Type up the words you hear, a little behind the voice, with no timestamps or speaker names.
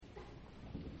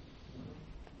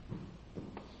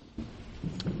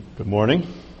Good morning.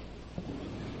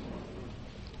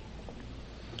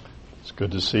 It's good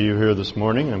to see you here this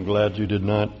morning. I'm glad you did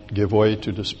not give way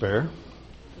to despair.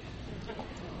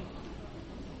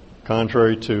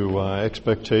 Contrary to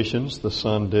expectations, the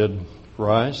sun did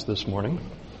rise this morning,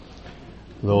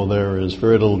 though there is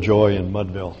very little joy in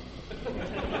Mudville.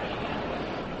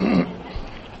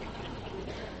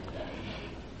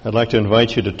 I'd like to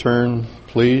invite you to turn,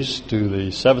 please, to the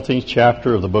 17th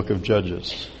chapter of the book of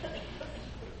Judges.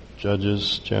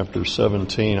 Judges chapter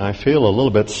 17. I feel a little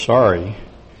bit sorry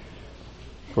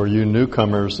for you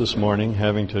newcomers this morning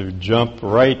having to jump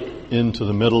right into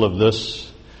the middle of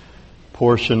this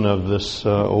portion of this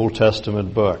Old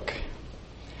Testament book.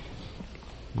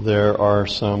 There are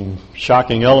some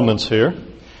shocking elements here,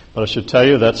 but I should tell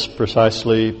you that's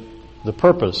precisely the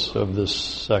purpose of this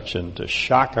section, to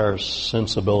shock our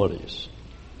sensibilities.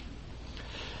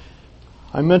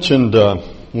 I mentioned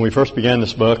when we first began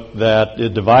this book that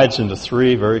it divides into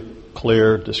three very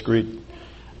clear, discrete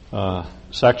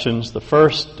sections. The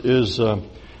first is a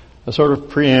sort of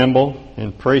preamble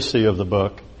and précis of the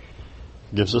book.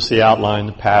 It gives us the outline,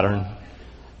 the pattern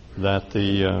that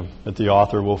the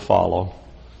author will follow.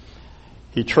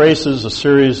 He traces a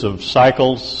series of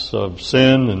cycles of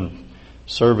sin and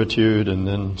servitude and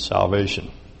then salvation.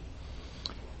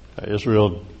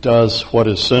 Israel does what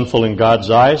is sinful in God's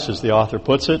eyes, as the author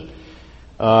puts it.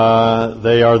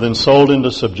 They are then sold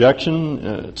into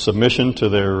submission to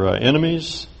their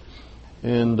enemies,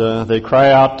 and they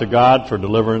cry out to God for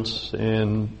deliverance,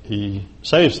 and He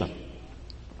saves them.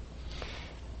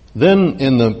 Then,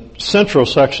 in the central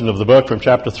section of the book, from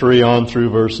chapter 3 on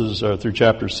through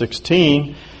chapter 16,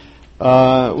 we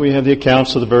have the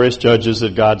accounts of the various judges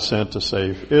that God sent to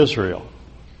save Israel.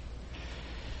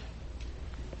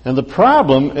 And the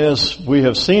problem, as we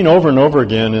have seen over and over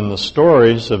again in the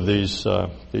stories of these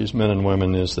men and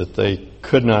women, is that they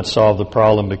could not solve the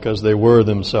problem because they were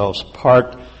themselves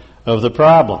part of the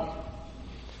problem.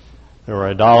 They were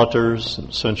idolaters and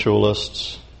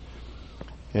sensualists,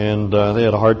 and they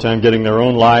had a hard time getting their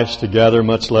own lives together,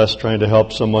 much less trying to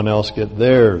help someone else get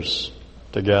theirs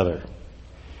together.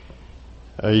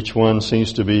 Each one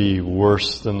seems to be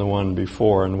worse than the one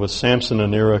before, and with Samson,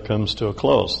 an era comes to a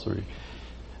close.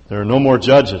 There are no more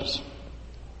judges.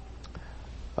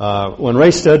 When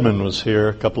Ray Stedman was here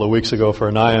a couple of weeks ago for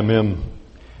an IMM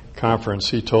conference,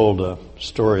 he told a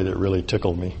story that really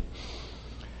tickled me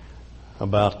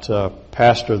about a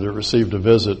pastor that received a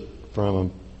visit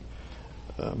from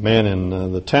a man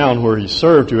in the town where he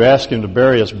served who asked him to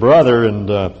bury his brother, and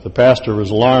the pastor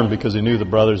was alarmed because he knew the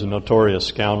brother's a notorious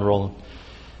scoundrel,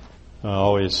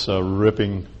 always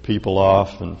ripping people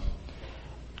off and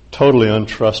totally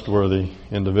untrustworthy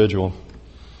individual.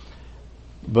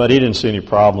 But he didn't see any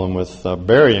problem with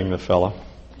burying the fellow.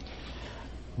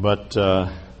 But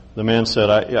the man said,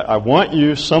 I want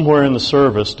you somewhere in the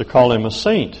service to call him a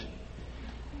saint.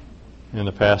 And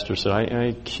the pastor said,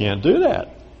 I can't do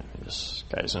that. This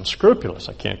guy's unscrupulous.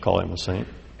 I can't call him a saint.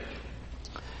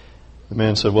 The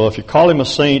man said, well, if you call him a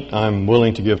saint, I'm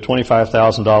willing to give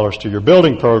 $25,000 to your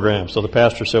building program. So the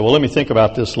pastor said, well, let me think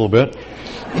about this a little bit.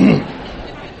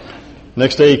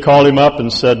 Next day he called him up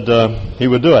and said he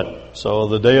would do it. So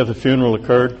the day of the funeral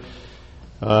occurred.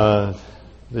 The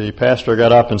pastor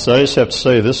got up and said, I just have to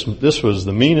say, this was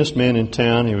the meanest man in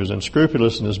town. He was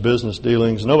unscrupulous in his business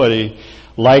dealings. Nobody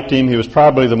liked him. He was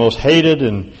probably the most hated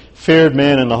and feared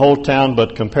man in the whole town,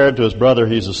 but compared to his brother,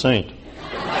 he's a saint.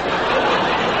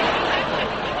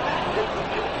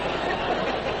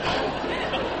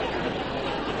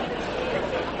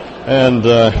 And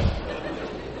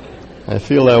I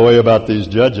feel that way about these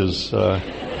judges.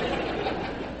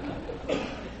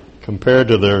 Compared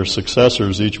to their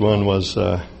successors, each one was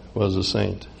a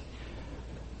saint.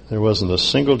 There wasn't a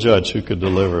single judge who could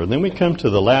deliver. And then we come to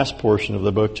the last portion of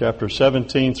the book, chapter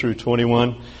 17 through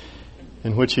 21,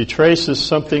 in which he traces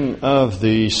something of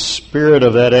the spirit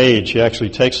of that age. He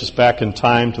actually takes us back in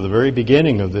time to the very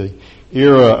beginning of the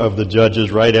era of the judges,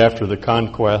 right after the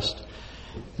conquest.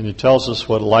 And he tells us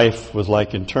what life was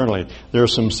like internally. There are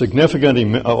some significant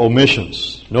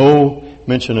omissions. No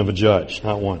mention of a judge,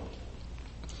 not one.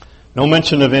 No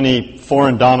mention of any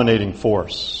foreign dominating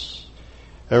force.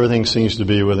 Everything seems to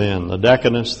be within. The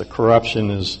decadence, the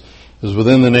corruption is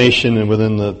within the nation and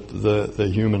within the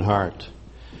human heart.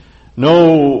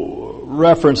 No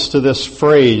reference to this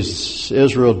phrase,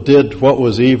 Israel did what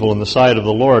was evil in the sight of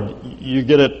the Lord. You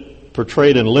get it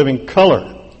portrayed in living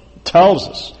color. It tells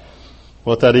us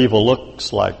what that evil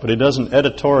looks like, but he doesn't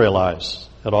editorialize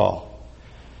at all.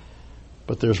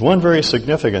 But there's one very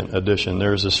significant addition.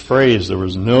 There's this phrase, there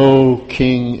was no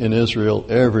king in Israel.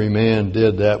 Every man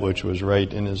did that which was right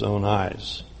in his own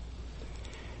eyes.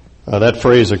 That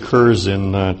phrase occurs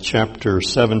in chapter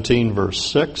 17, verse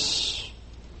 6,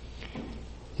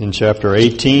 in chapter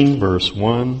 18, verse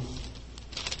 1,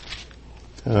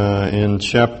 in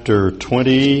chapter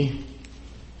 21,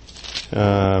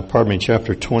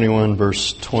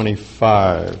 verse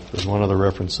 25. There's one other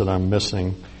reference that I'm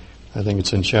missing. I think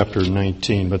it's in chapter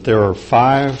 19. But there are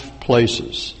 5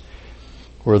 places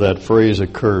where that phrase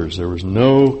occurs. There was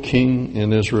no king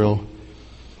in Israel.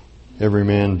 Every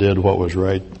man did what was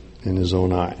right in his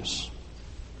own eyes.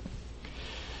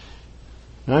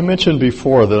 Now, I mentioned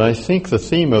before that I think the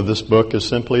theme of this book is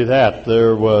simply that.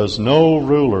 There was no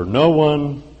ruler, no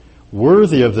one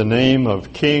worthy of the name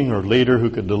of king or leader who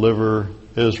could deliver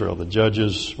Israel. The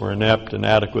judges were inept,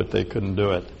 inadequate, they couldn't do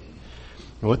it.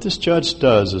 And what this judge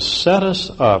does is set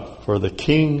us up for the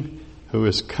king who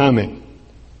is coming.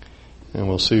 And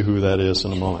we'll see who that is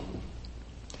in a moment.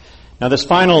 Now, this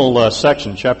final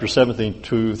section, chapter 17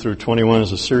 through 21,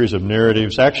 is a series of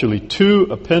narratives, actually 2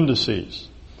 appendices.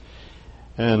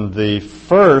 And the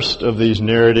first of these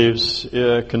narratives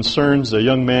concerns a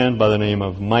young man by the name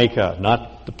of Micah,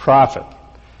 not the prophet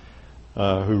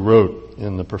who wrote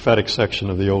in the prophetic section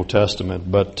of the Old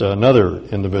Testament, but another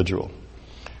individual.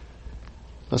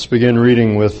 Let's begin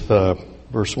reading with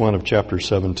verse 1 of chapter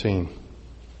 17.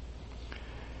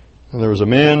 And there was a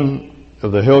man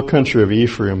of the hill country of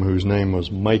Ephraim whose name was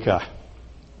Micah.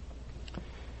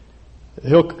 The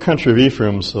hill country of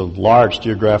Ephraim is a large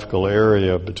geographical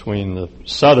area between the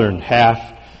southern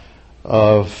half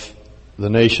of the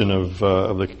nation of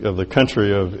the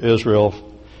country of Israel,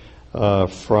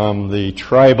 from the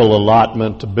tribal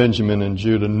allotment to Benjamin and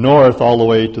Judah, north all the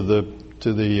way to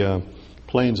the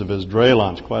plains of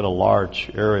Esdraelon. It's quite a large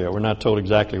area. We're not told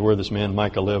exactly where this man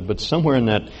Micah lived, but somewhere in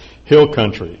that hill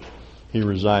country he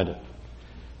resided.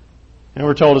 And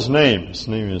we're told his name. His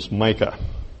name is Micah.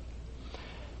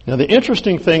 Now, the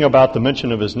interesting thing about the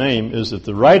mention of his name is that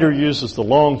the writer uses the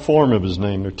long form of his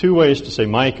name. There are 2 ways to say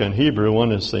Micah in Hebrew.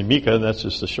 One is to say Micah, that's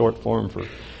just the short form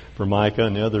for Micah,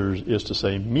 and the other is to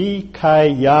say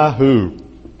Micaiah,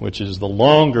 which is the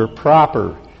longer,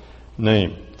 proper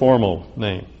name, formal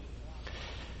name.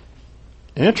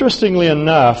 Interestingly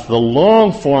enough, the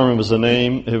long form of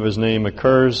his name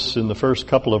occurs in the first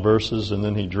couple of verses, and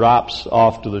then he drops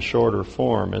off to the shorter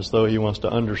form, as though he wants to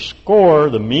underscore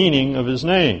the meaning of his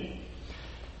name.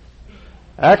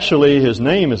 Actually, his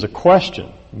name is a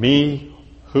question. Me,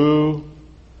 who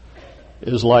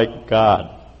is like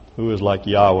God? Who is like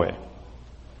Yahweh?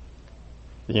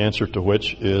 The answer to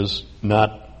which is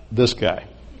not this guy.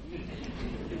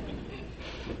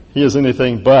 He is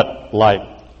anything but like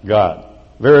God.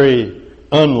 Very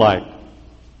unlike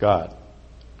God.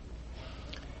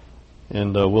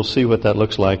 And we'll see what that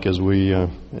looks like as we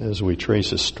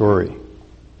trace his story.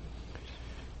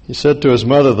 He said to his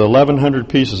mother, "The 1,100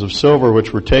 pieces of silver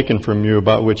which were taken from you,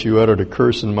 about which you uttered a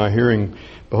curse in my hearing,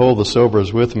 behold, the silver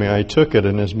is with me. I took it."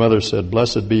 And his mother said,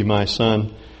 "Blessed be my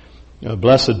son.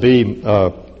 Blessed be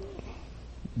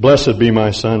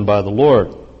my son by the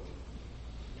Lord."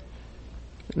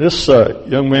 This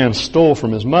young man stole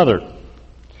from his mother.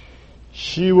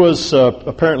 She was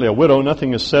apparently a widow.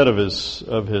 Nothing is said of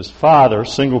his father,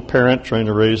 single parent, trying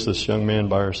to raise this young man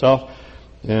by herself,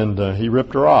 and he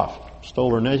ripped her off,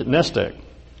 stole her nest egg,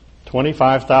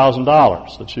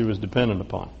 $25,000 that she was dependent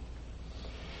upon.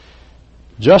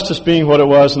 Justice being what it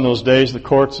was in those days, the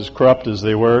courts as corrupt as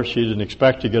they were, she didn't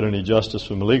expect to get any justice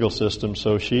from the legal system,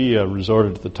 so she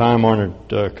resorted to the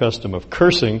time-honored custom of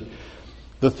cursing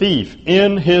the thief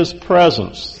in his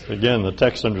presence. Again, the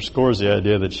text underscores the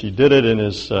idea that she did it in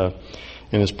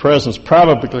his presence,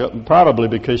 probably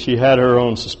because she had her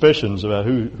own suspicions about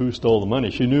who stole the money.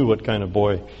 She knew what kind of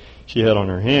boy she had on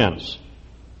her hands.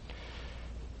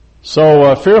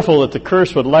 So, fearful that the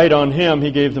curse would light on him,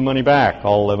 he gave the money back,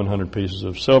 all 1,100 pieces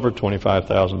of silver,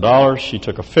 $25,000. She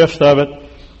took a fifth of it,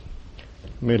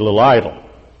 made a little idol.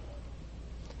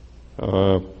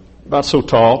 About so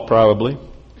tall, probably.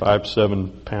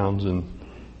 5-7 pounds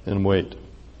in weight,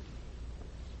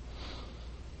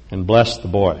 and blessed the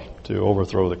boy to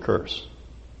overthrow the curse.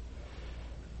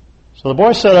 So the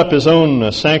boy set up his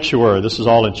own sanctuary. This is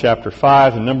all in chapter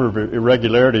 5. A number of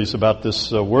irregularities about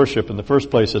this worship. In the first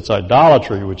place, it's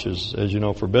idolatry, which is, as you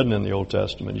know, forbidden in the Old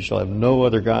Testament. You shall have no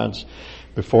other gods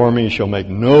before me. You shall make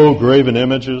no graven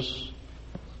images.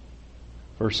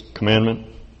 First commandment.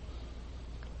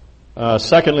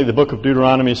 Secondly, the book of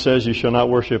Deuteronomy says you shall not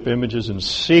worship images in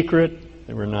secret.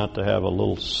 They were not to have a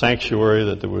little sanctuary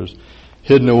that was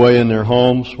hidden away in their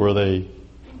homes where they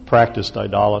practiced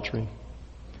idolatry.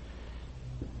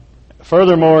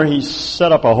 Furthermore, he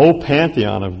set up a whole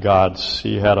pantheon of gods.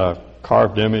 He had a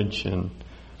carved image and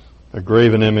a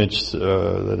graven image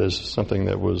that is something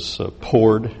that was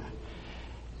poured.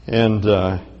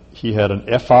 And he had an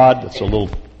ephod, that's a little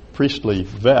priestly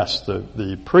vest.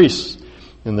 The priests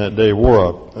in that day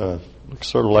wore a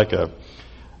sort of like a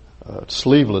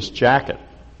sleeveless jacket,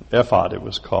 ephod it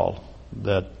was called,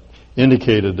 that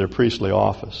indicated their priestly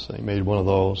office. They made one of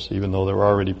those, even though they were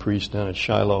already priests down at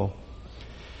Shiloh.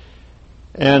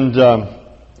 And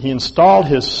he installed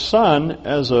his son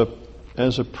as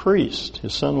a priest.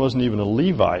 His son wasn't even a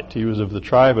Levite. He was of the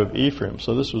tribe of Ephraim.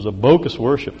 So this was a bogus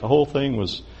worship. The whole thing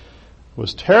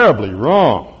was terribly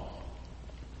wrong.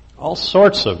 All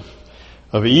sorts of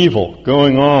evil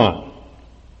going on.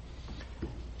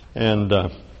 And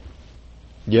the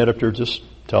editor just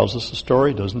tells us the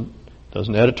story, doesn't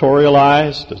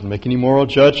editorialize, doesn't make any moral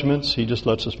judgments. He just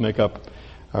lets us make up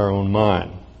our own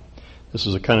mind. This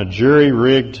is a kind of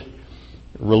jury-rigged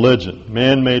religion,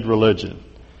 man-made religion,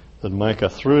 that Micah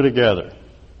threw together,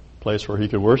 a place where he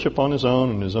could worship on his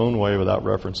own in his own way without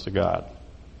reference to God.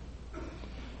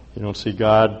 You don't see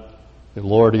God, the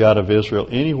Lord God of Israel,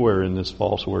 anywhere in this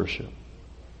false worship.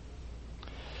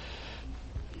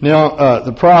 Now,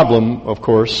 the problem, of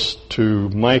course, to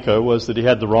Micah was that he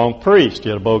had the wrong priest. He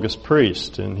had a bogus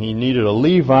priest, and he needed a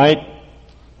Levite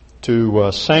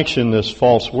to sanction this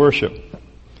false worship.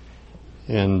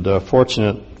 And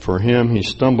fortunate for him, he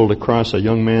stumbled across a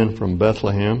young man from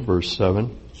Bethlehem, verse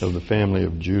 7, of the family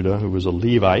of Judah, who was a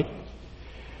Levite.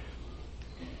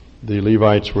 The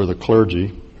Levites were the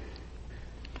clergy,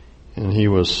 and he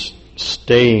was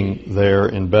staying there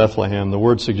in Bethlehem. The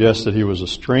word suggests that he was a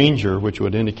stranger, which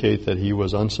would indicate that he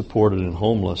was unsupported and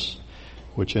homeless,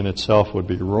 which in itself would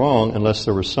be wrong unless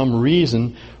there was some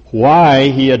reason why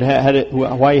he had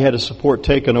his support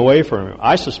taken away from him.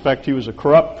 I suspect he was a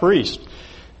corrupt priest.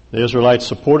 The Israelites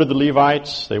supported the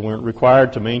Levites. They weren't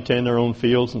required to maintain their own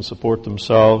fields and support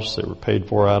themselves. They were paid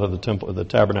for out of the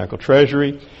tabernacle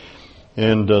treasury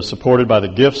and supported by the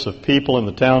gifts of people in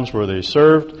the towns where they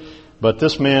served. But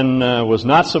this man was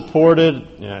not supported.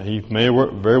 He may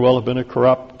very well have been a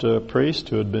corrupt priest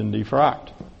who had been defrocked.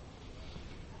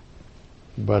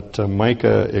 But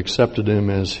Micah accepted him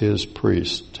as his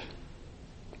priest.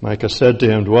 Micah said to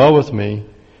him, "Dwell with me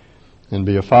and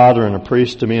be a father and a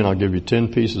priest to me, and I'll give you 10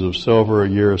 pieces of silver a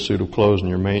year, a suit of clothes, and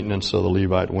your maintenance." So the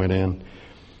Levite went in.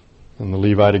 And the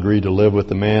Levite agreed to live with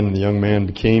the man, and the young man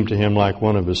became to him like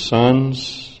one of his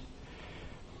sons.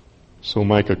 So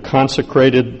Micah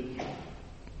consecrated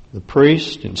the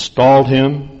priest, installed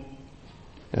him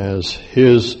as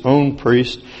his own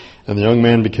priest, and the young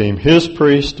man became his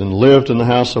priest and lived in the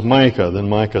house of Micah. Then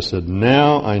Micah said,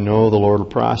 "Now I know the Lord will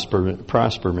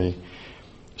prosper me,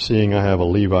 seeing I have a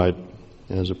Levite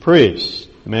as a priest."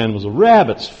 The man was a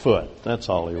rabbit's foot. That's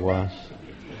all he was.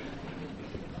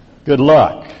 Good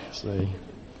luck. See,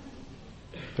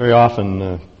 very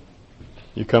often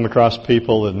you come across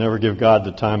people that never give God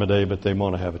the time of day, but they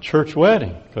want to have a church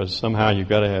wedding because somehow you've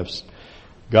got to have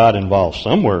God involved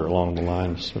somewhere along the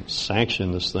line to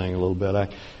sanction this thing a little bit. I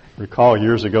recall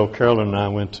years ago, Carolyn and I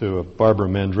went to a Barbara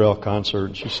Mandrell concert,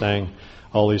 and she sang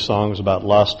all these songs about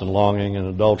lust and longing and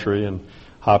adultery and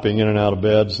hopping in and out of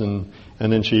beds, and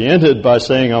then she ended by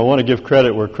saying, "I want to give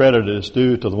credit where credit is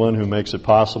due to the one who makes it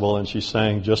possible," and she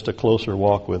sang, "Just a closer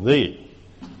walk with thee."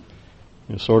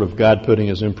 Sort of God putting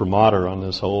his imprimatur on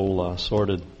this whole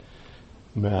sordid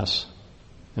mess.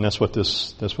 And that's what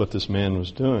this man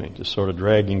was doing, just sort of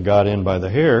dragging God in by the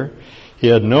hair. He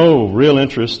had no real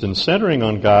interest in centering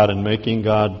on God and making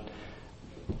God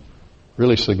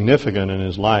really significant in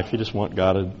his life. He just wanted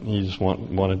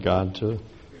God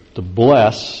to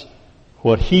bless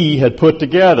what he had put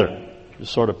together.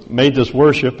 Just sort of made this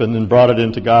worship and then brought it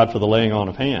into God for the laying on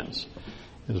of hands,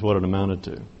 is what it amounted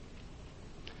to.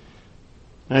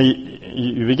 Now,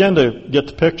 you begin to get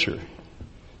the picture.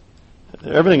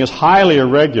 Everything is highly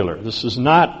irregular. This is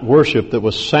not worship that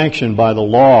was sanctioned by the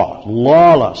law.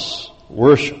 Lawless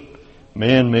worship.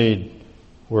 Man-made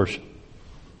worship.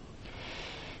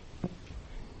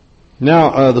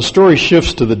 Now, the story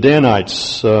shifts to the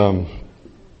Danites.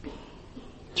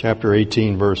 Chapter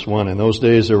 18, verse 1. In those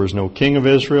days there was no king of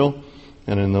Israel,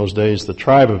 and in those days the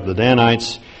tribe of the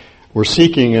Danites were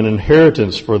seeking an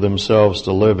inheritance for themselves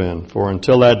to live in. For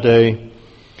until that day,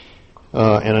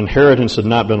 an inheritance had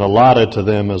not been allotted to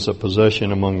them as a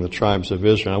possession among the tribes of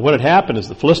Israel. Now, what had happened is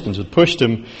the Philistines had pushed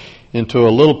them into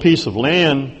a little piece of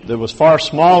land that was far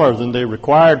smaller than they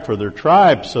required for their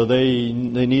tribe, so they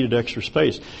needed extra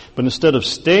space. But instead of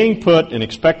staying put and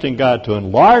expecting God to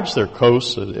enlarge their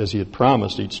coasts as he had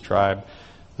promised each tribe,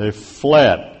 they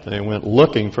fled. They went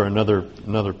looking for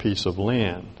another piece of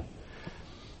land.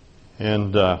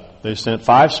 And they sent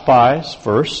 5 spies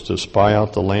first to spy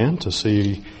out the land to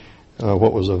see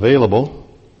what was available.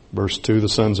 Verse 2, the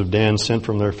sons of Dan sent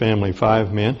from their family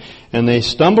 5 men, and they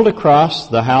stumbled across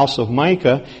the house of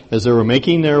Micah as they were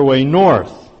making their way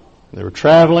north. They were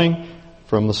traveling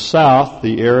from the south,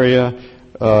 the area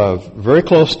very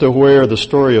close to where the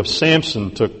story of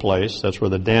Samson took place. That's where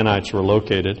the Danites were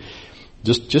located.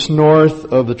 Just north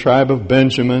of the tribe of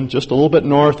Benjamin, just a little bit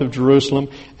north of Jerusalem,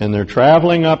 and they're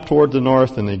traveling up toward the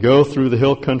north, and they go through the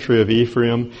hill country of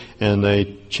Ephraim, and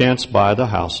they chance by the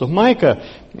house of Micah.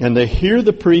 And they hear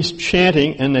the priest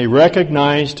chanting, and they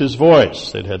recognized his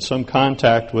voice. They'd had some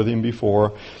contact with him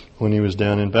before when he was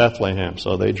down in Bethlehem.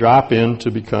 So they drop in to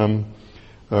become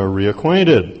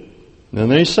reacquainted. Then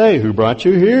they say, "Who brought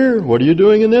you here? What are you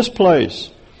doing in this place?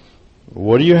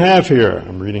 What do you have here?"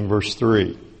 I'm reading verse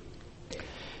 3.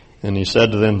 And he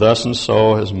said to them, "Thus and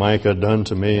so has Micah done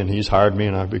to me, and he's hired me,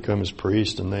 and I've become his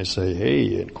priest." And they say,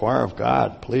 "Hey, inquire of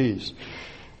God, please,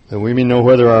 that we may know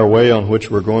whether our way on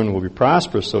which we're going will be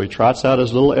prosperous." So he trots out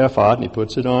his little ephod, and he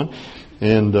puts it on,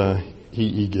 and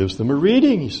he gives them a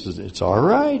reading. He says, "It's all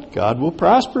right. God will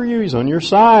prosper you. He's on your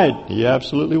side." He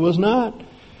absolutely was not.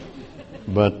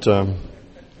 But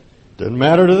didn't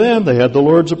matter to them. They had the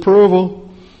Lord's approval.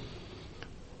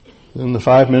 Then the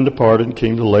 5 men departed and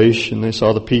came to Laish, and they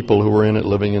saw the people who were in it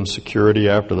living in security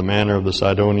after the manner of the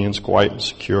Sidonians, quiet and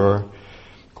secure,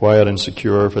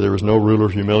 for there was no ruler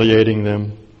humiliating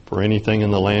them for anything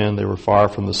in the land. They were far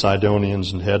from the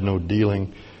Sidonians and had no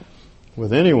dealing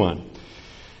with anyone.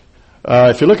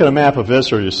 If you look at a map of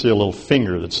Israel, you see a little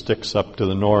finger that sticks up to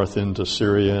the north into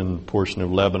Syria and a portion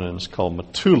of Lebanon. It's called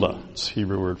Metula. It's the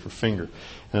Hebrew word for finger.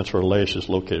 And that's where Laish is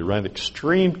located. Right at the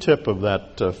extreme tip of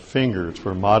that finger, it's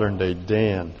where modern-day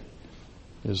Dan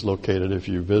is located if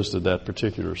you visited that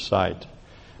particular site.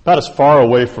 About as far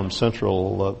away from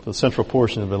the central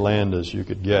portion of the land as you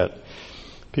could get.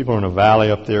 People are in a valley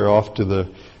up there. Off to the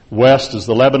west is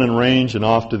the Lebanon Range, and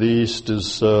off to the east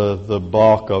is the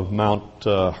bulk of Mount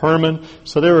Hermon.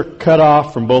 So they were cut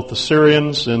off from both the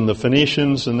Syrians and the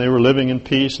Phoenicians, and they were living in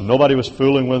peace, and nobody was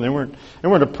fooling with them. They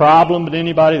weren't a problem to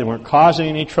anybody. They weren't causing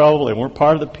any trouble. They weren't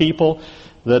part of the people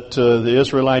that the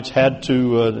Israelites had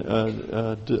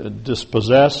to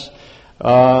dispossess.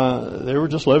 They were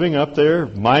just living up there,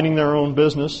 minding their own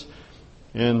business.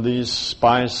 And these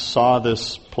spies saw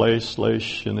this place,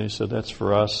 Laish, and they said, "That's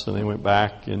for us." And they went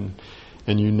back and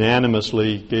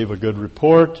unanimously gave a good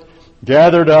report,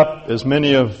 gathered up as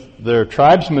many of their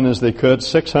tribesmen as they could,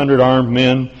 600 armed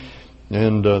men,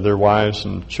 and their wives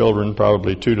and children,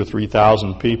 probably 2,000 to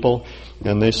 3,000 people,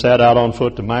 and they set out on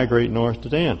foot to migrate north to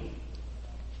Dan.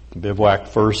 Bivouacked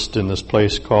first in this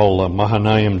place called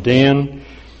Mahanaim Dan.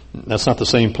 That's not the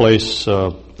same place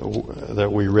that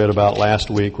we read about last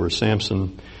week where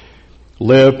Samson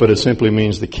lived, but it simply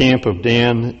means the camp of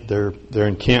Dan. Their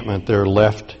encampment there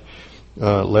left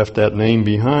that name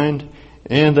behind,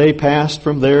 and they passed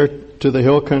from there to the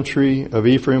hill country of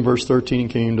Ephraim. Verse 13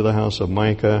 came to the house of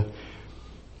Micah,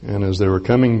 and as they were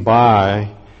coming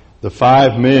by, the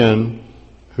 5 men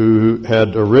who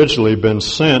had originally been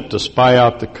sent to spy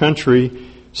out the country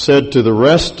said to the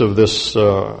rest of this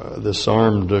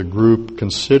armed group,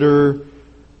 "Consider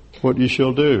what you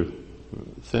shall do."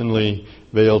 Thinly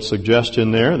veiled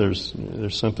suggestion there. There's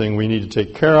something we need to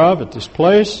take care of at this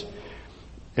place.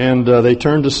 And they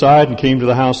turned aside and came to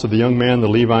the house of the young man, the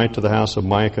Levite, to the house of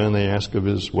Micah, and they asked of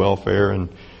his welfare.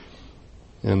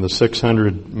 And the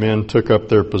 600 men took up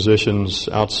their positions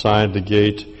outside the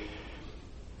gate.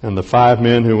 And the 5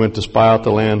 men who went to spy out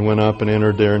the land went up and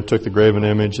entered there and took the graven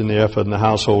image and the ephod and the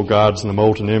household gods and the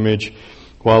molten image,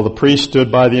 while the priest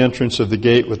stood by the entrance of the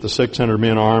gate with the 600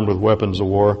 men armed with weapons of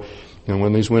war. And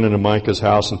when these went into Micah's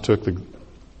house and took the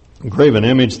graven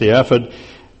image, the ephod,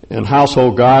 and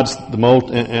household gods, the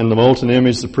molten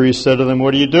image, the priest said to them,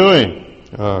 "What are you doing?"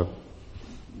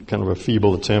 Kind of a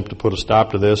feeble attempt to put a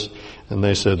stop to this. And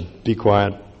they said, "Be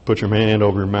quiet, put your hand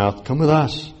over your mouth, come with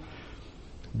us.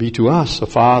 Be to us a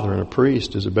father and a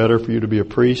priest. Is it better for you to be a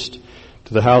priest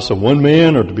to the house of one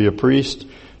man, or to be a priest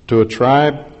to a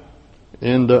tribe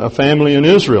and a family in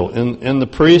Israel?" And the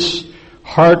priest's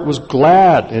heart was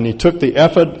glad, and he took the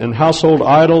ephod and household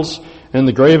idols and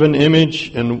the graven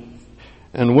image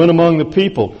and went among the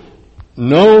people.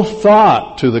 No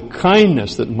thought to the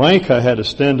kindness that Micah had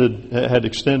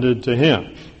extended to him.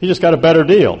 He just got a better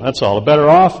deal, that's all, a better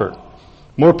offer.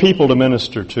 More people to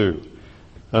minister to,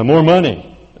 more money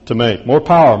to make, more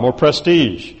power, more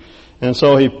prestige. And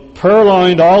so he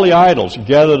purloined all the idols,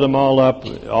 gathered them all up,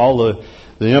 all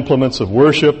the implements of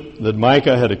worship that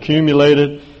Micah had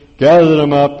accumulated, gathered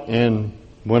them up, and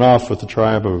went off with the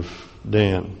tribe of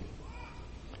Dan.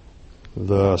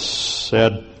 The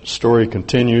sad story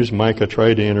continues. Micah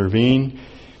tried to intervene.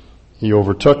 He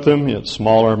overtook them. He had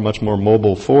smaller, much more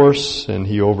mobile force, and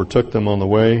he overtook them on the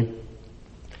way.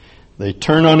 They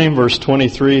turned on him, verse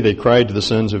 23, they cried to the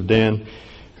sons of Dan,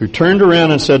 who turned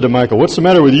around and said to Micah, "What's the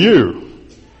matter with you?"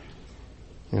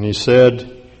 And he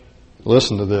said,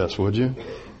 "Listen to this, would you?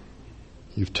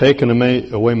 You've taken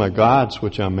away my gods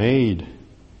which I made,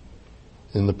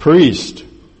 and the priest,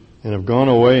 and have gone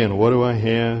away, and what do I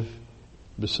have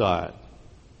beside?"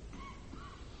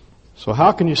 So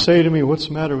how can you say to me, "What's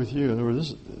the matter with you?" In other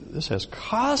words, this has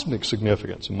cosmic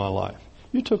significance in my life.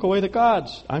 You took away the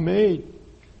gods I made.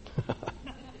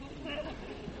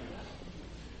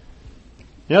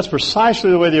 That's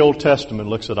precisely the way the Old Testament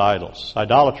looks at idols.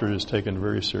 Idolatry is taken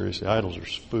very seriously. Idols are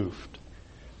spoofed.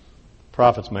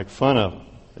 Prophets make fun of them.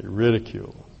 They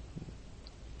ridicule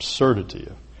absurdity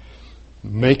of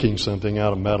making something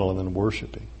out of metal and then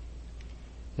worshiping.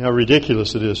 You know how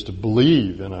ridiculous it is to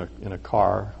believe in a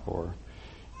car or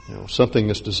something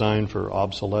that's designed for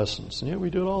obsolescence. And yet we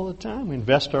do it all the time. We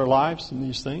invest our lives in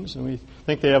these things and we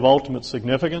think they have ultimate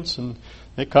significance, and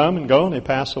they come and go and they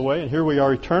pass away. And here we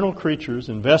are, eternal creatures,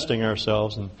 investing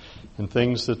ourselves in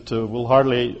things that will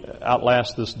hardly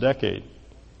outlast this decade.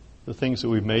 The things that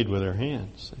we've made with our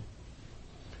hands.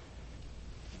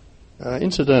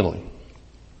 Incidentally,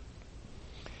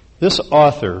 this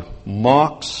author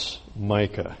mocks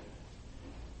Micah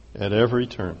at every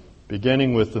turn,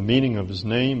 beginning with the meaning of his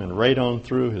name and right on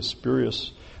through his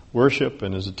spurious worship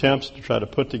and his attempts to try to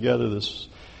put together this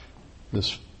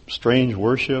strange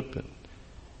worship. And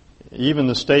even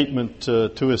the statement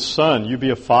to his son, "You be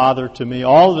a father to me,"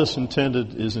 all of this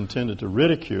is intended to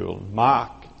ridicule and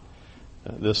mock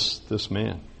this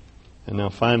man. And now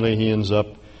finally he ends up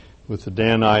with the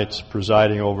Danites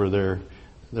presiding over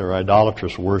their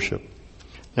idolatrous worship.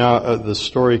 Now the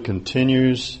story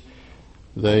continues.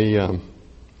 They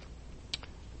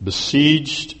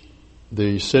besieged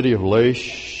the city of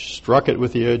Laish, struck it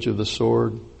with the edge of the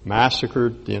sword,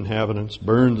 massacred the inhabitants,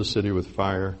 burned the city with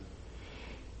fire.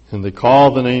 And they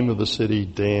called the name of the city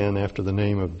Dan, after the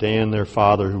name of Dan, their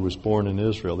father, who was born in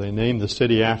Israel. They named the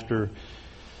city after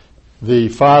the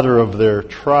father of their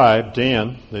tribe,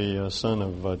 Dan, the son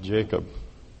of Jacob.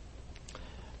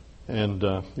 And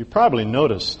you probably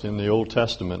noticed in the Old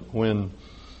Testament when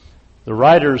the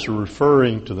writers are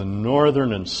referring to the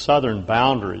northern and southern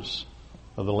boundaries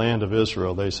of the land of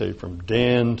Israel, they say from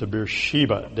Dan to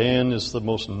Beersheba. Dan is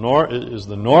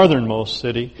the northernmost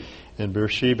city, and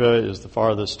Beersheba is the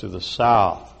farthest to the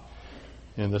south.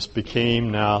 And this became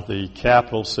now the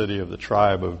capital city of the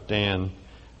tribe of Dan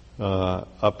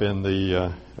up in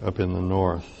the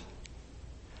north.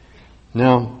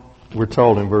 Now we're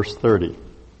told in verse 30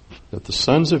 that the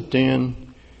sons of Dan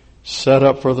set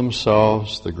up for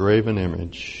themselves the graven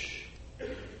image.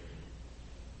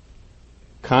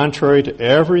 Contrary to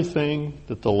everything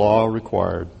that the law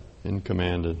required and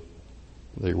commanded,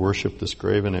 they worshiped this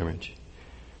graven image.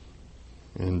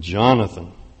 And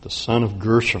Jonathan, the son of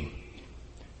Gershom,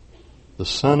 the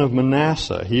son of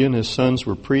Manasseh, he and his sons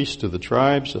were priests to the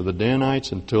tribes of the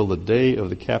Danites until the day of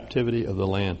the captivity of the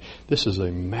land. This is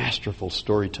a masterful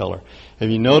storyteller. Have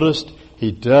you noticed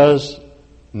he does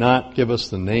not give us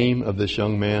the name of this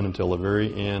young man until the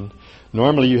very end?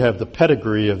 Normally you have the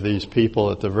pedigree of these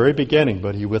people at the very beginning,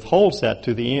 but he withholds that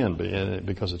to the end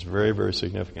because it's very, very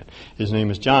significant. His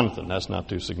name is Jonathan. That's not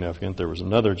too significant. There was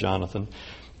another Jonathan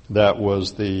that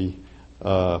was the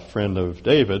friend of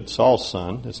David, Saul's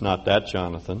son. It's not that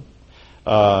Jonathan.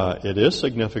 It is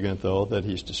significant, though, that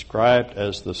he's described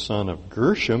as the son of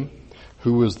Gershom,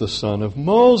 who was the son of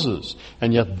Moses.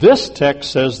 And yet this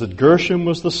text says that Gershom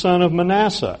was the son of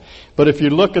Manasseh. But if you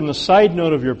look in the side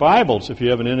note of your Bibles, if you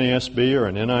have an NASB or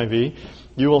an NIV,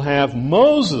 you will have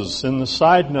Moses in the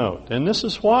side note. And this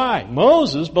is why.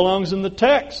 Moses belongs in the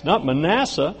text, not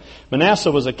Manasseh.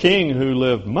 Manasseh was a king who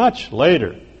lived much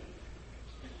later.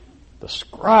 The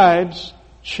scribes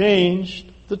changed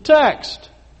the text.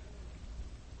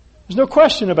 There's no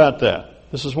question about that.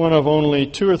 This is one of only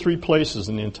 2 or 3 places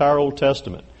in the entire Old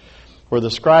Testament where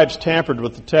the scribes tampered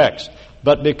with the text.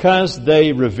 But because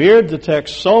they revered the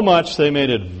text so much, they made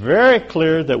it very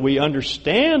clear that we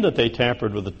understand that they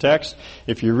tampered with the text.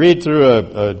 If you read through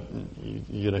a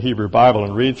Hebrew Bible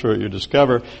and read through it, you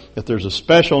discover that there's a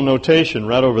special notation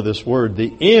right over this word.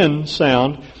 The in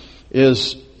sound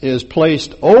is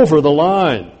placed over the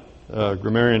line.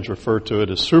 Grammarians refer to it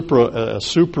as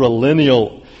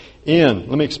supralineal in.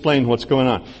 Let me explain what's going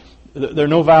on. There are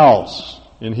no vowels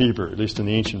in Hebrew, at least in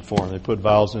the ancient form. They put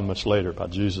vowels in much later, about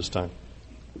Jesus' time.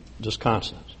 Just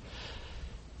consonants.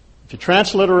 If you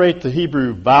transliterate the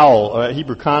Hebrew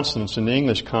Hebrew consonants into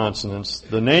English consonants,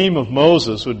 the name of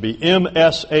Moses would be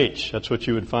M-S-H. That's what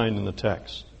you would find in the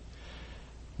text.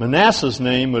 Manasseh's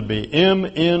name would be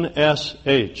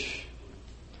M-N-S-H.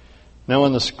 Now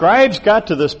when the scribes got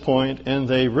to this point and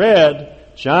they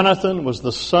read Jonathan was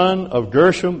the son of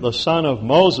Gershom, the son of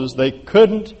Moses, they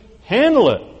couldn't handle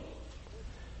it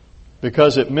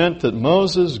because it meant that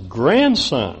Moses'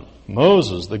 grandson,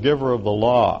 Moses, the giver of the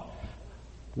law,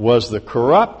 was the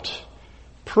corrupt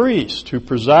priest who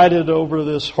presided over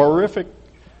this horrific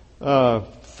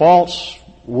false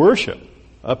worship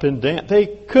up in Dan. They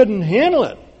couldn't handle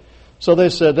it. So they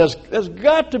said, there's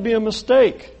got to be a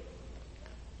mistake.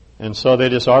 And so they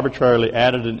just arbitrarily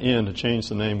added an N to change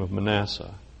the name of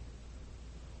Manasseh.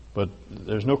 But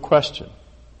there's no question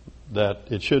that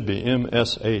it should be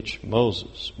M-S-H,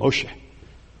 Moses, Moshe.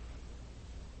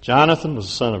 Jonathan was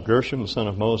the son of Gershom, the son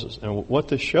of Moses. And what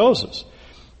this shows us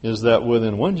is that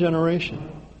within one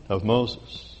generation of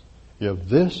Moses, you have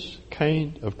this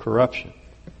kind of corruption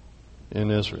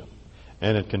in Israel.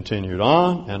 And it continued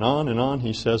on and on and on,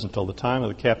 he says, until the time of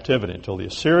the captivity, until the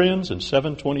Assyrians in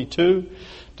 722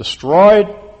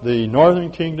 destroyed the northern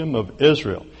kingdom of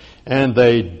Israel. And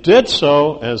they did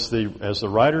so, as the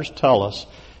writers tell us,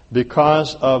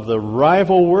 because of the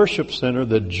rival worship center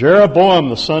that Jeroboam,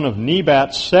 the son of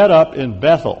Nebat, set up in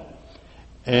Bethel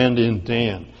and in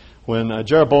Dan. When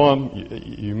Jeroboam,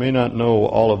 you may not know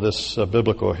all of this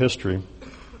biblical history,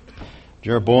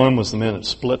 Jeroboam was the man that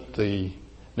split the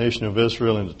nation of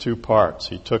Israel into two parts.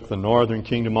 He took the northern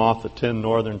kingdom off, the 10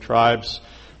 northern tribes,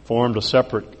 formed a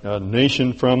separate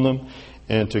nation from them,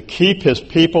 and to keep his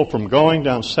people from going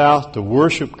down south to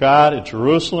worship God at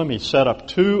Jerusalem, he set up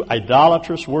 2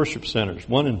 idolatrous worship centers,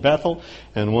 one in Bethel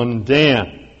and one in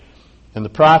Dan. And the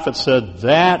prophet said,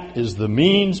 that is the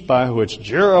means by which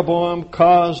Jeroboam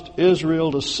caused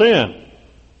Israel to sin.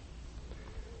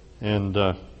 And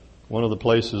one of the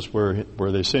places where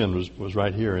they sinned was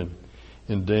right here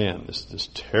in Dan, this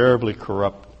terribly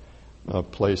corrupt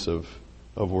place of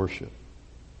worship.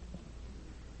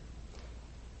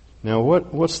 Now,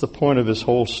 what's the point of this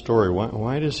whole story?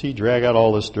 Why does he drag out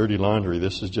all this dirty laundry?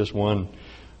 This is just one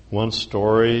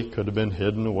story, could have been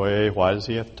hidden away. Why does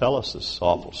he have to tell us this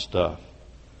awful stuff?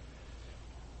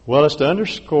 Well, it's to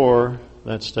underscore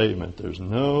that statement. There's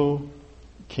no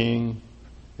king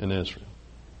in Israel.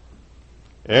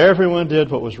 Everyone did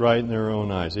what was right in their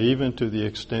own eyes, even to the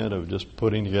extent of just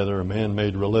putting together a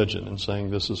man-made religion and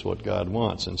saying this is what God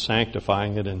wants and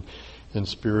sanctifying it in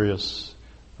spurious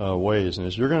ways. And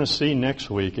as you're going to see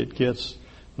next week, it gets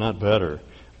not better,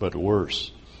 but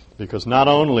worse. Because not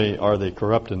only are they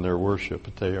corrupt in their worship,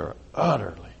 but they are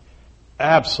utterly,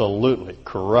 absolutely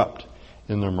corrupt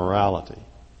in their morality.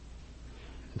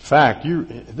 In fact,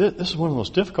 this is one of the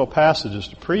most difficult passages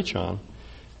to preach on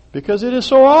because it is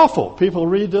so awful. People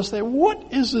read this, they say,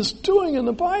 what is this doing in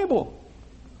the Bible?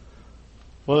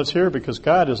 Well, it's here because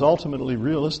God is ultimately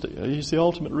realistic. He's the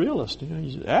ultimate realist.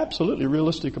 He's absolutely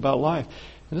realistic about life.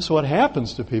 And this is what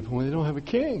happens to people when they don't have a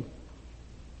king.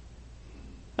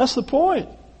 That's the point.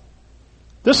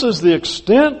 This is the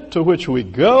extent to which we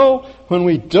go when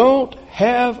we don't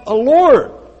have a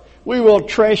Lord. We will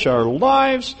trash our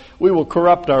lives. We will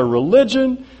corrupt our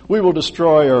religion. We will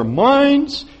destroy our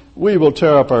minds. We will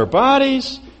tear up our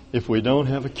bodies if we don't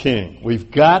have a king. We've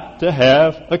got to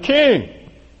have a king.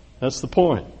 That's the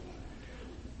point.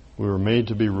 We were made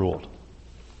to be ruled.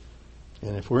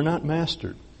 And if we're not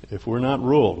mastered, if we're not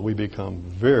ruled, we become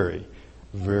very,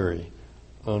 very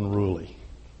unruly.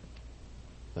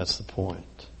 That's the point.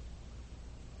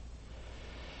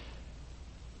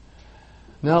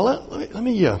 Now let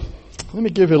me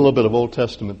give you a little bit of Old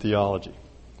Testament theology.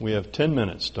 We have 10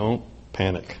 minutes. Don't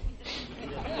panic.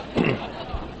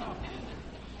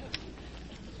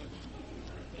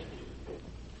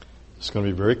 It's going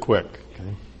to be very quick.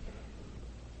 Okay?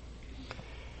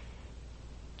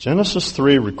 Genesis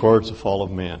 3 records the fall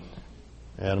of man.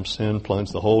 Adam's sin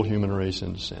plunged the whole human race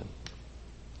into sin.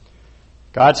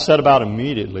 God set about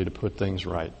immediately to put things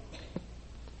right.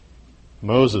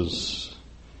 Moses,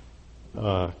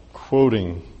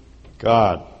 quoting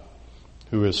God,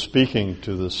 who is speaking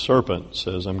to the serpent,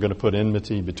 says, I'm going to put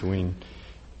enmity between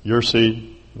your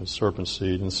seed, the serpent's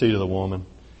seed, and the seed of the woman.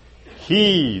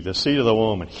 He, the seed of the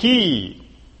woman, he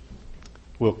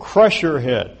will crush your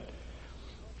head.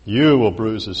 You will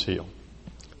bruise his heel.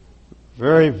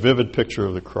 Very vivid picture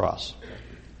of the cross.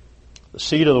 The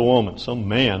seed of the woman, some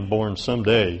man born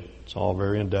someday, it's all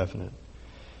very indefinite.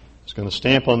 He's going to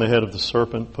stamp on the head of the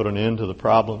serpent, put an end to the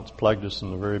problem that's plagued us in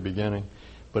the very beginning.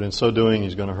 But in so doing,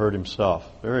 he's going to hurt himself.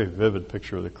 Very vivid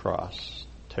picture of the cross.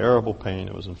 Terrible pain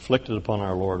that was inflicted upon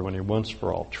our Lord when He once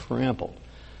for all trampled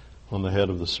on the head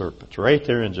of the serpent. It's right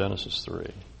there in Genesis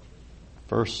 3.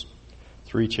 First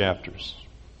 3 chapters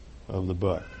of the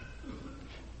book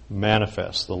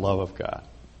manifest the love of God.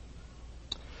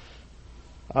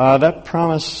 That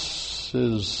promise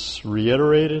is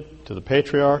reiterated to the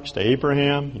patriarchs, to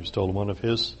Abraham. He was told one of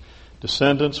his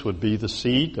descendants would be the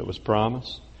seed that was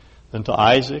promised. Then to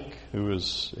Isaac, who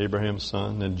is Abraham's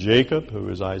son. Then Jacob, who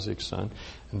is Isaac's son.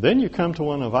 And then you come to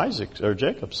one of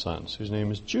Jacob's sons, whose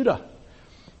name is Judah,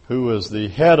 who was the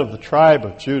head of the tribe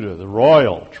of Judah, the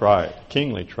royal tribe, the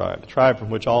kingly tribe, the tribe from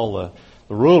which all the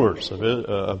rulers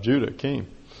of Judah came.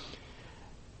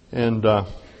 And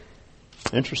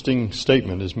interesting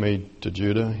statement is made to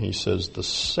Judah. He says, the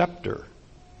scepter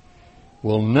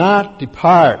will not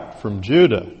depart from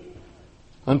Judah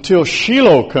until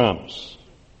Shiloh comes.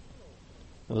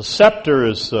 Now, the scepter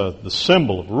is the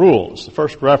symbol of rule. It's the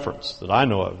first reference that I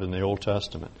know of in the Old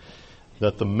Testament.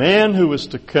 That the man who was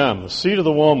to come, the seed of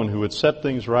the woman who would set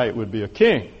things right, would be a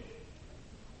king.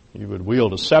 He would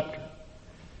wield a scepter.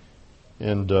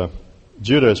 And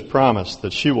Judah has promised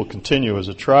that she will continue as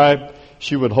a tribe.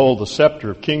 She would hold the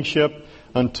scepter of kingship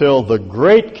until the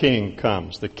great king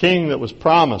comes, the king that was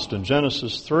promised in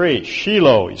Genesis 3.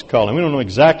 Shiloh, he's called him. We don't know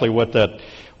exactly what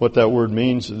that word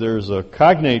means. There's a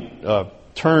cognate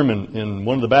term in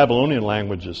one of the Babylonian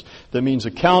languages that means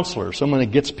a counselor, someone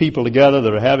that gets people together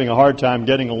that are having a hard time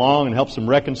getting along and helps them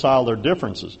reconcile their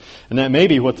differences. And that may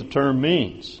be what the term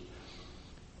means.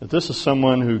 That this is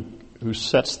someone who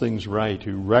sets things right,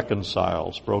 who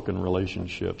reconciles broken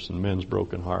relationships and men's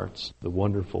broken hearts. The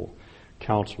wonderful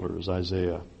counselor, as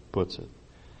Isaiah puts it.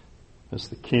 That's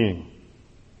the king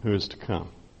who is to come.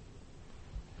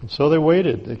 And so they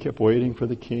waited. They kept waiting for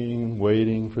the king.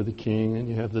 And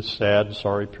you have this sad,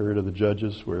 sorry period of the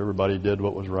judges where everybody did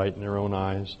what was right in their own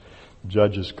eyes. The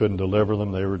judges couldn't deliver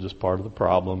them. They were just part of the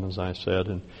problem, as I said.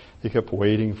 And they kept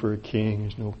waiting for a king.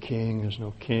 There's no king. There's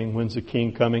no king. When's the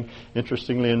king coming?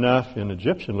 Interestingly enough, in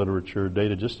Egyptian literature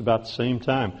dated just about the same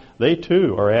time, they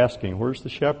too are asking, where's the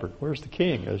shepherd? Where's the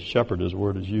king? As shepherd is a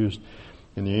word is used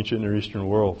in the ancient Near Eastern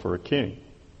world for a king.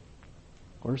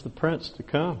 Where's the prince to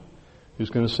come? Who's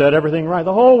going to set everything right?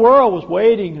 The whole world was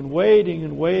waiting, and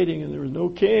there was no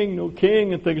king,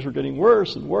 and things were getting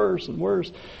worse and worse and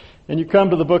worse. And you come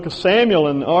to the book of Samuel,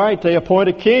 and all right, they appoint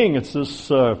a king. It's this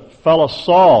fellow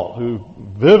Saul, who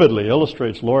vividly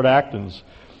illustrates Lord Acton's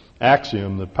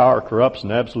axiom that power corrupts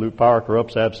and absolute power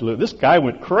corrupts absolute. This guy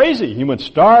went crazy. He went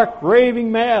stark,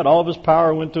 raving mad. All of his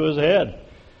power went to his head.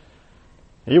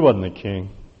 He wasn't the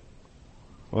king.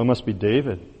 Well, it must be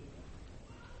David.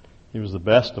 He was the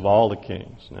best of all the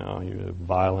kings. Now, he was a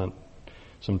violent,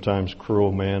 sometimes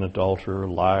cruel man, adulterer,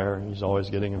 liar. He's always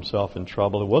getting himself in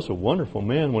trouble. He was a wonderful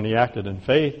man when he acted in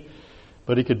faith,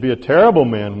 but he could be a terrible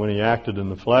man when he acted in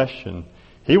the flesh, and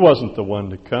he wasn't the one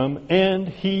to come, and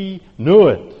he knew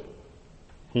it.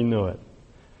 He knew it.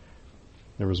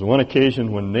 There was one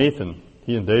occasion when Nathan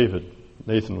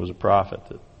was a prophet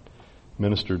that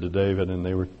ministered to David, and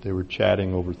they were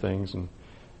chatting over things, and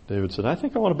David said, I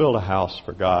think I want to build a house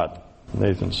for God.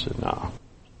 Nathan said, no.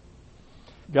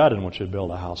 God didn't want you to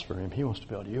build a house for him. He wants to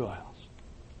build you a house.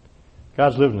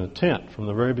 God's lived in a tent from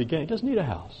the very beginning. He doesn't need a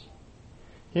house.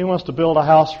 He wants to build a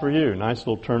house for you. Nice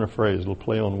little turn of phrase, little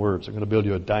play on words. I'm going to build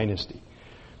you a dynasty.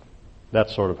 That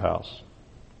sort of house.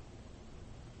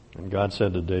 And God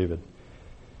said to David,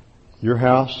 your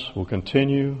house will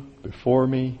continue before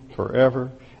me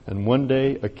forever, and one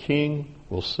day a king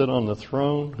will sit on the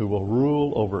throne who will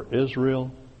rule over Israel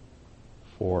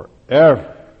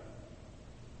forever.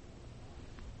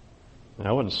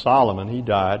 Now, it wasn't Solomon, he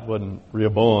died. It wasn't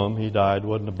Rehoboam, he died. It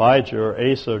wasn't Abijah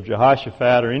or Asa or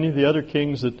Jehoshaphat or any of the other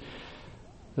kings that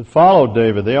followed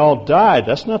David. They all died.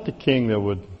 That's not the king that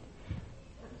would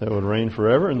reign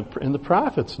forever. And the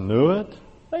prophets knew it.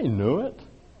 They knew it.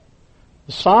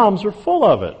 The Psalms are full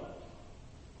of it.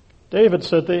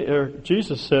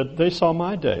 Jesus said, they saw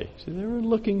my day. See, they were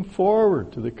looking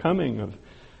forward to the coming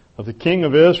of the King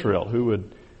of Israel who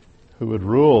would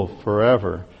rule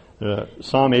forever.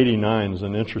 Psalm 89 is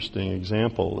an interesting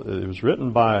example. It was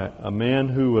written by a man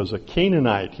who was a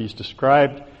Canaanite. He's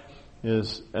described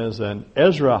as an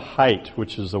Ezrahite,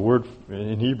 which is the word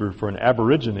in Hebrew for an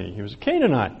aborigine. He was a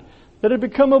Canaanite that had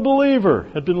become a believer,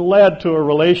 had been led to a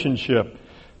relationship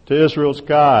to Israel's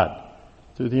God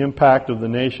through the impact of the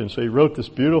nation. So he wrote this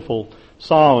beautiful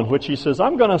psalm in which he says,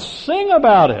 I'm going to sing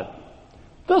about it.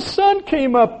 The sun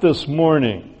came up this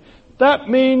morning. That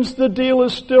means the deal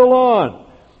is still on.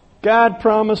 God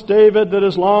promised David that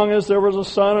as long as there was a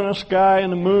sun in the sky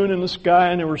and the moon in the sky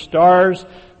and there were stars,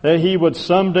 that He would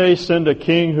someday send a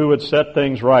king who would set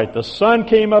things right. The sun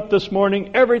came up this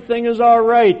morning, everything is all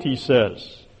right, He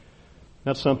says.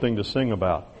 That's something to sing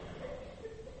about.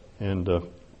 And the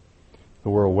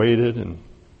world waited and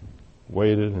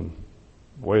waited and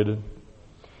waited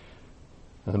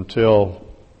until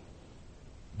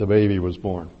the baby was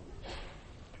born.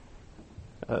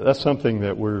 That's something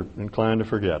that we're inclined to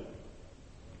forget.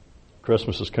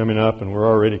 Christmas is coming up, and we're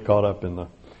already caught up in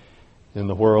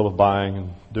the whirl of buying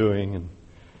and doing and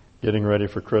getting ready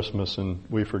for Christmas, and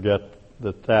we forget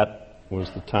that was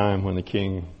the time when the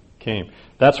King came.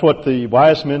 That's what the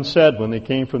wise men said when they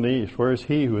came from the east. Where is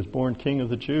He who was born King of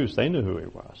the Jews? They knew who He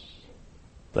was.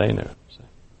 They knew.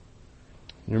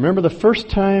 You remember the first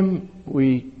time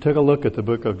we took a look at the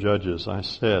book of Judges, I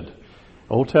said,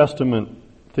 Old Testament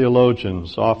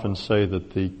theologians often say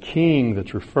that the king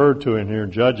that's referred to in here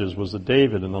in Judges was the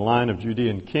David in the line of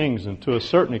Judean kings, and to a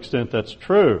certain extent that's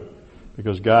true,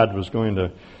 because God was going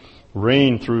to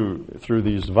reign through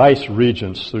these vice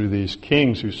regents, through these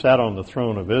kings who sat on the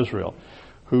throne of Israel,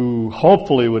 who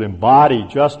hopefully would embody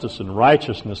justice and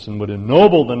righteousness and would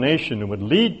ennoble the nation and would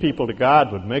lead people to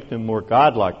God, would make them more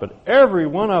godlike. But every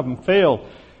one of them failed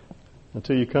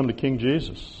until you come to King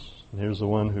Jesus. And here's the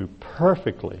one who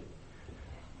perfectly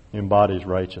embodies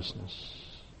righteousness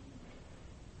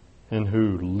and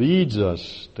who leads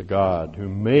us to God, who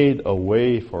made a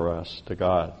way for us to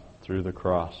God through the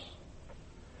cross,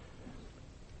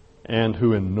 and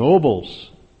who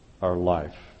ennobles our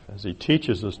life as He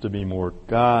teaches us to be more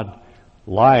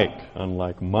God-like,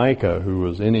 unlike Micah, who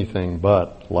was anything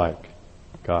but like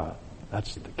God.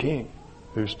 That's the King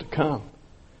who's to come.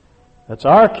 That's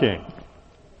our King,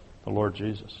 the Lord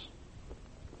Jesus.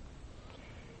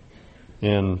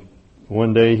 And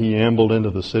one day He ambled into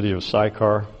the city of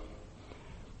Sychar,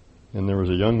 and there was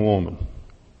a young woman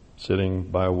sitting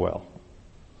by a well.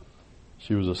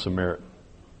 She was a Samaritan.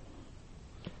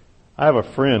 I have a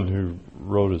friend who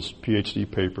wrote his PhD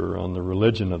paper on the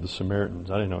religion of the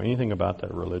Samaritans. I didn't know anything about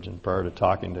that religion prior to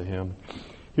talking to him.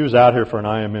 He was out here for an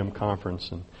IMM conference,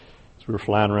 and as we were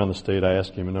flying around the state, I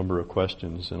asked him a number of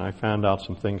questions, and I found out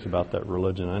some things about that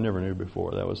religion I never knew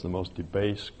before. That was the most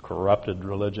debased, corrupted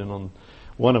religion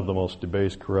one of the most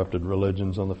debased, corrupted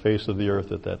religions on the face of the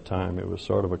earth at that time. It was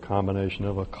sort of a combination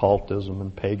of occultism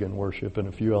and pagan worship and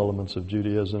a few elements of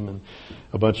Judaism and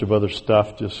a bunch of other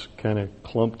stuff just kind of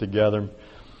clumped together.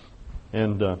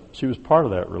 And she was part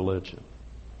of that religion,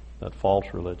 that false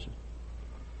religion.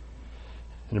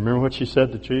 And remember what she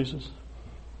said to Jesus?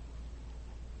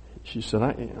 She said,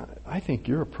 I think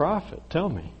you're a prophet. Tell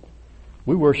me.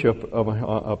 We worship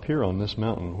up here on this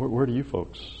mountain. Where do you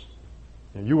folks?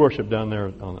 You worship down there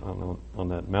on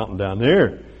that mountain down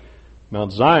there,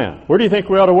 Mount Zion. Where do you think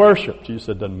we ought to worship? Jesus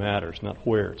said, doesn't matter. It's not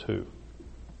where, it's who.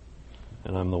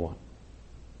 And I'm the one.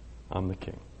 I'm the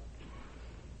King.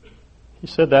 He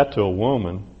said that to a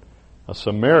woman, a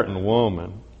Samaritan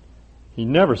woman. He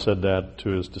never said that to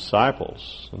His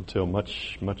disciples until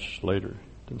much, much later.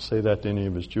 Didn't say that to any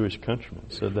of His Jewish countrymen.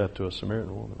 He said that to a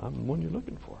Samaritan woman. I'm the one you're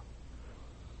looking for.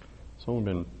 Someone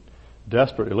been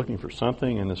desperately looking for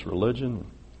something in this religion.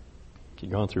 She'd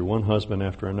gone through one husband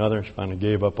after another. She finally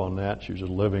gave up on that. She was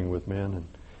just living with men. And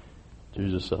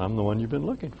Jesus said, I'm the one you've been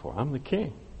looking for. I'm the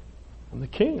King. I'm the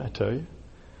King, I tell you.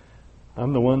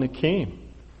 I'm the one that came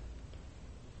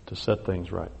to set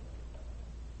things right.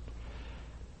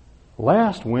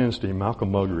 Last Wednesday,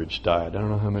 Malcolm Muggeridge died. I don't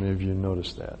know how many of you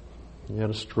noticed that. He had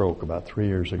a stroke about 3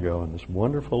 years ago, and this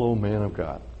wonderful old man of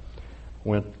God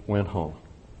went home.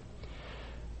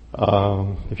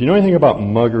 If you know anything about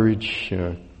Muggeridge,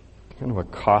 kind of a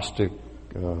caustic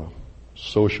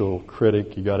social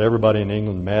critic. He got everybody in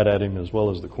England mad at him as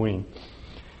well as the Queen.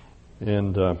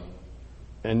 And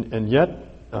yet,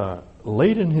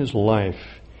 late in his life,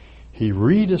 he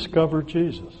rediscovered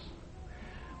Jesus.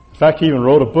 In fact, he even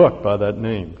wrote a book by that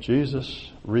name, Jesus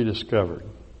Rediscovered.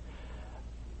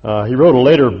 He wrote a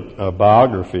later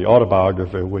autobiography,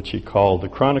 which he called The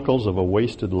Chronicles of a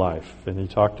Wasted Life. And he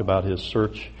talked about his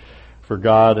search for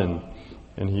God, and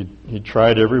he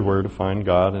tried everywhere to find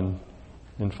God,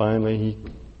 and finally he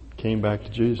came back to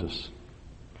Jesus.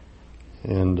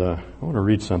 And I want to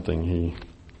read something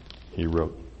he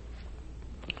wrote.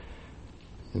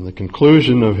 In the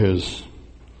conclusion of his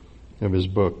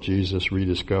book, Jesus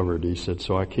Rediscovered, he said,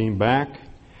 so I came back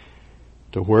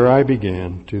to where I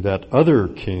began, to that other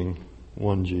King,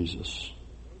 one Jesus.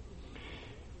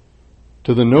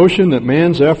 To the notion that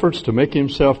man's efforts to make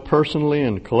himself personally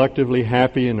and collectively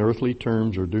happy in earthly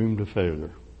terms are doomed to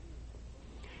failure.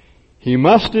 He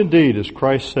must indeed, as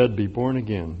Christ said, be born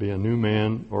again, be a new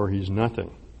man, or he's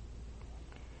nothing.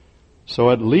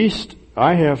 So at least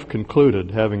I have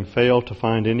concluded, having failed to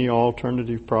find any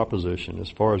alternative proposition as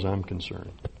far as I'm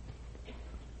concerned,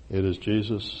 it is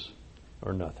Jesus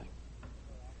or nothing.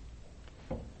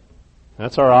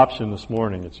 That's our option this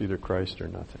morning. It's either Christ or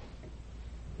nothing.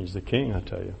 He's the King, I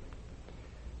tell you.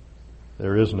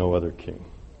 There is no other King.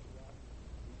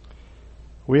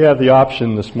 We have the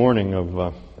option this morning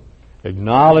of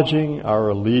acknowledging our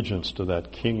allegiance to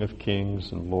that King of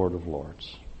Kings and Lord of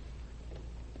Lords.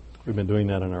 We've been doing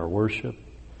that in our worship.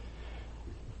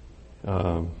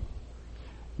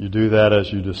 You do that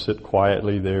as you just sit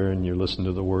quietly there and you listen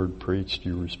to the word preached,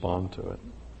 you respond to it.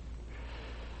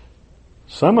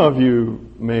 Some of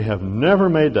you may have never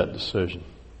made that decision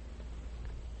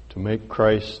to make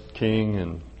Christ King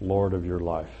and Lord of your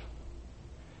life.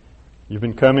 You've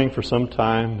been coming for some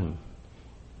time and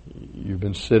you've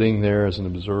been sitting there as an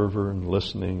observer and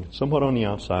listening, somewhat on the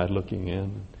outside looking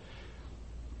in.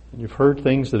 And you've heard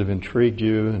things that have intrigued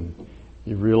you, and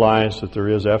you realize that there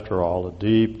is, after all, a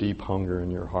deep, deep hunger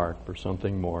in your heart for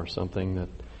something more, something that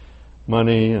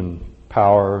money and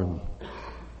power and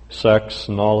sex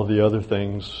and all of the other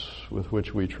things with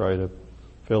which we try to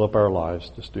fill up our lives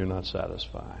just do not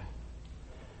satisfy.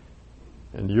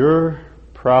 And your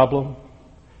problem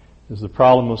is the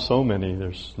problem of so many.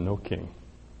 There's no king.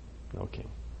 No king.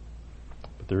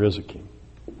 But there is a king.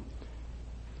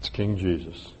 It's King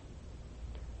Jesus.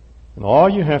 And all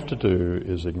you have to do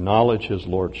is acknowledge His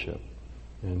lordship,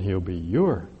 and He'll be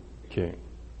your King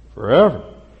forever.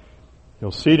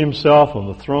 He'll seat Himself on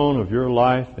the throne of your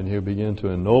life, and He'll begin to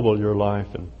ennoble your life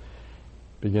and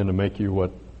begin to make you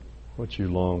what you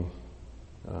long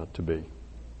to be.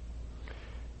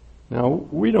 Now,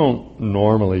 we don't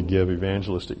normally give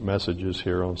evangelistic messages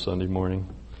here on Sunday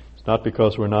morning. It's not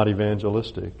because we're not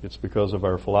evangelistic. It's because of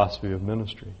our philosophy of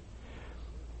ministry.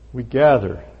 We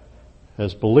gather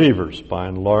as believers, by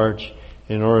and large,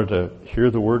 in order to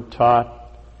hear the Word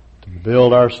taught, to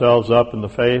build ourselves up in the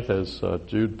faith, as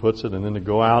Jude puts it, and then to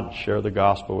go out and share the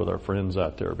gospel with our friends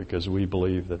out there, because we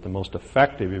believe that the most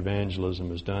effective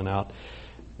evangelism is done out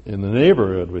in the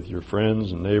neighborhood with your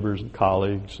friends and neighbors and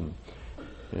colleagues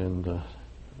and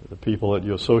the people that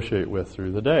you associate with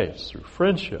through the day. It's through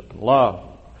friendship and love,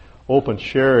 open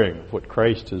sharing of what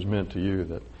Christ has meant to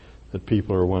you, that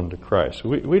people are won to Christ.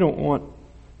 We don't want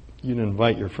you to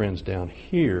invite your friends down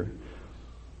here,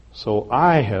 so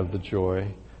I have the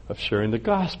joy of sharing the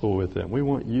gospel with them. We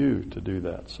want you to do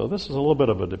that. So this is a little bit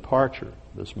of a departure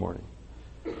this morning.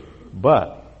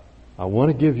 But I want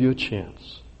to give you a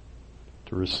chance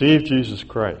to receive Jesus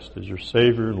Christ as your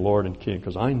Savior and Lord and King,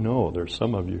 because I know there's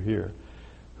some of you here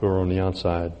who are on the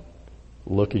outside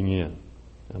looking in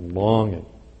and longing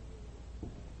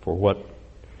for what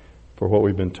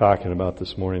we've been talking about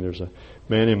this morning. There's a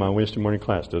man in my Wednesday morning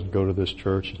class, doesn't go to this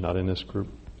church, he's not in this group.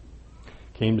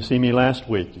 Came to see me last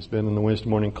week. He's been in the Wednesday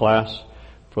morning class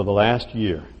for the last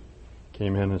year.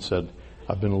 Came in and said,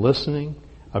 I've been listening,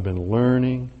 I've been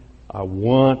learning, I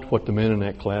want what the men in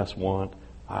that class want.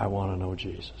 I want to know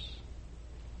Jesus.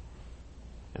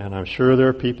 And I'm sure there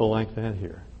are people like that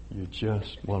here. You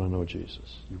just want to know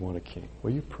Jesus. You want a King.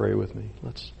 Will you pray with me?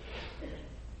 Let's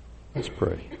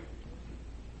pray.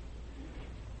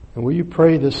 And will you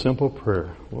pray this simple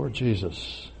prayer? Lord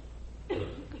Jesus,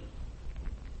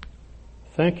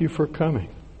 thank you for coming.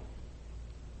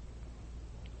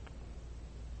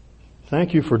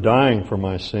 Thank you for dying for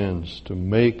my sins to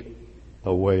make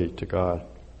a way to God.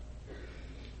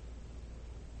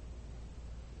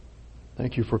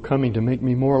 Thank you for coming to make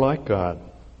me more like God.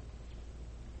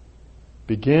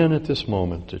 Begin at this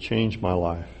moment to change my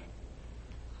life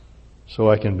so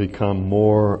I can become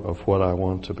more of what I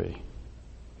want to be,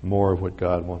 more of what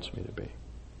God wants me to be.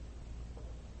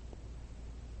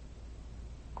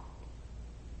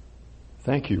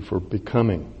 Thank you for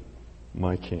becoming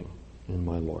my King and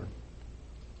my Lord.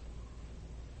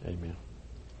 Amen.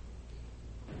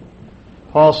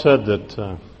 Paul said that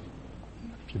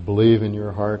if you believe in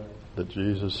your heart that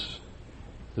Jesus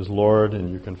is Lord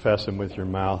and you confess Him with your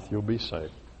mouth, you'll be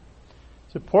saved.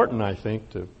 It's important, I think,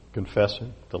 to confess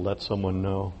Him, to let someone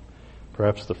know.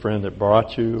 Perhaps the friend that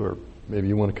brought you, or maybe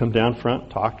you want to come down front,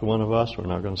 talk to one of us. We're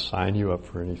not going to sign you up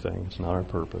for anything. It's not our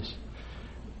purpose.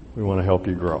 We want to help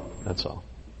you grow. That's all.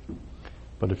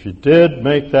 But if you did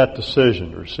make that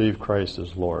decision to receive Christ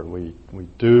as Lord, we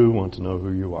do want to know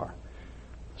who you are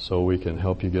so we can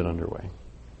help you get underway.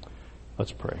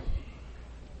 Let's pray.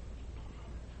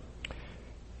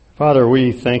 Father,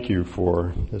 we thank you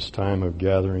for this time of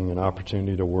gathering, an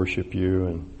opportunity to worship you,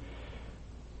 and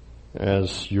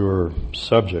as your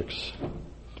subjects,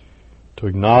 to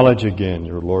acknowledge again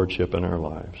your lordship in our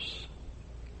lives.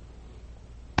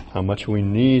 How much we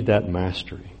need that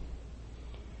mastery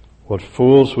What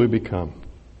fools we become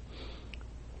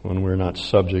when we're not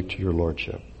subject to your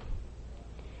lordship.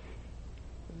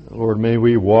 Lord, may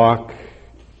we walk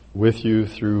with you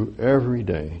through every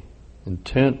day,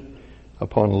 intent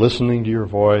upon listening to your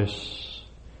voice,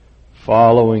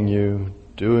 following you,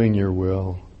 doing your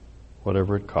will,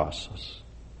 whatever it costs us.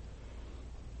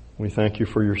 We thank you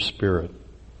for your Spirit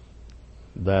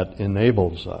that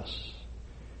enables us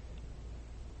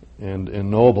and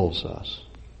ennobles us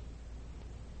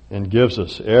and gives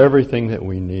us everything that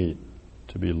we need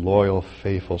to be loyal,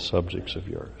 faithful subjects of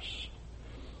yours.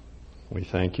 We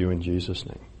thank you in Jesus'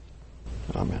 name.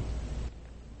 Amen.